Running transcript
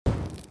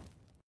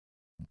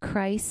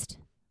Christ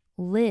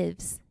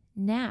lives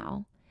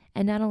now.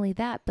 And not only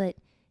that, but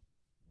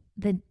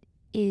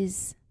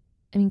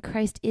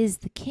Christ is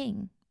the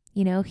King.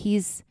 You know,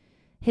 his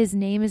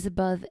name is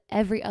above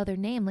every other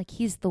name. Like,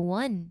 he's the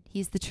one,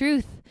 he's the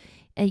truth,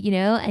 and, you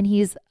know, and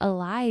he's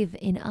alive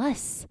in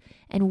us.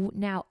 And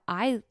now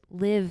I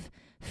live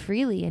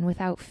freely and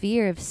without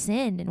fear of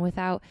sin and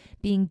without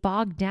being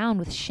bogged down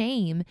with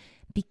shame,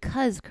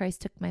 because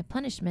Christ took my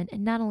punishment.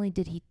 And not only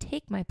did he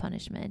take my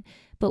punishment,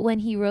 but when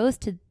he rose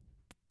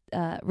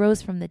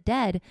from the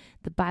dead,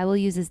 the Bible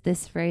uses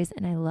this phrase,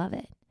 and I love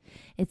it.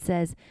 It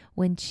says,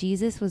 when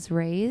Jesus was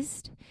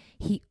raised,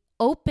 he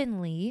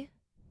openly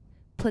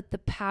put the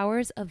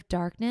powers of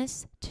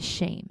darkness to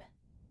shame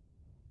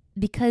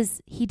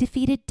because he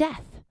defeated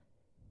death.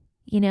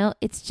 You know,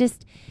 it's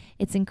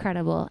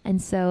incredible.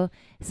 And so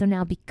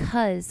now,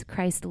 because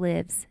Christ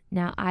lives,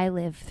 now I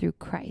live through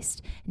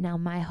Christ. Now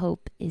my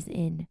hope is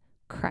in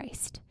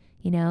Christ,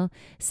 you know?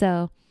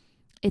 So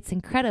it's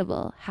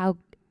incredible how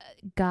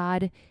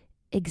God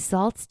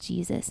exalts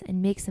Jesus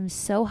and makes him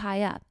so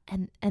high up.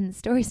 And the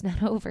story's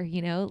not over,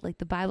 you know? Like,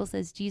 the Bible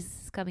says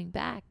Jesus is coming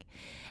back.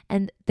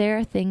 And there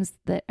are things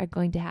that are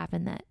going to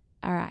happen that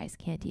our eyes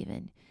can't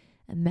even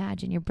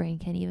imagine, your brain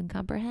can't even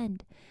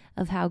comprehend,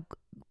 of how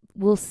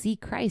we'll see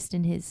Christ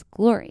in his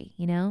glory,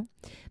 you know?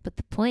 But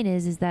the point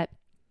is that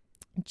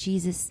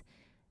Jesus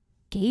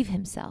gave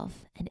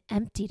himself and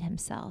emptied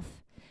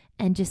himself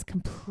and just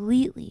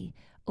completely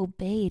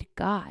obeyed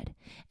God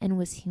and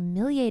was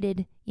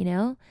humiliated, you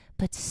know,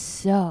 but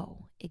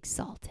so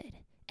exalted,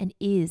 and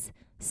is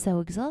so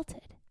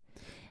exalted.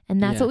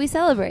 And that's what we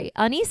celebrate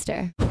on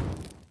Easter.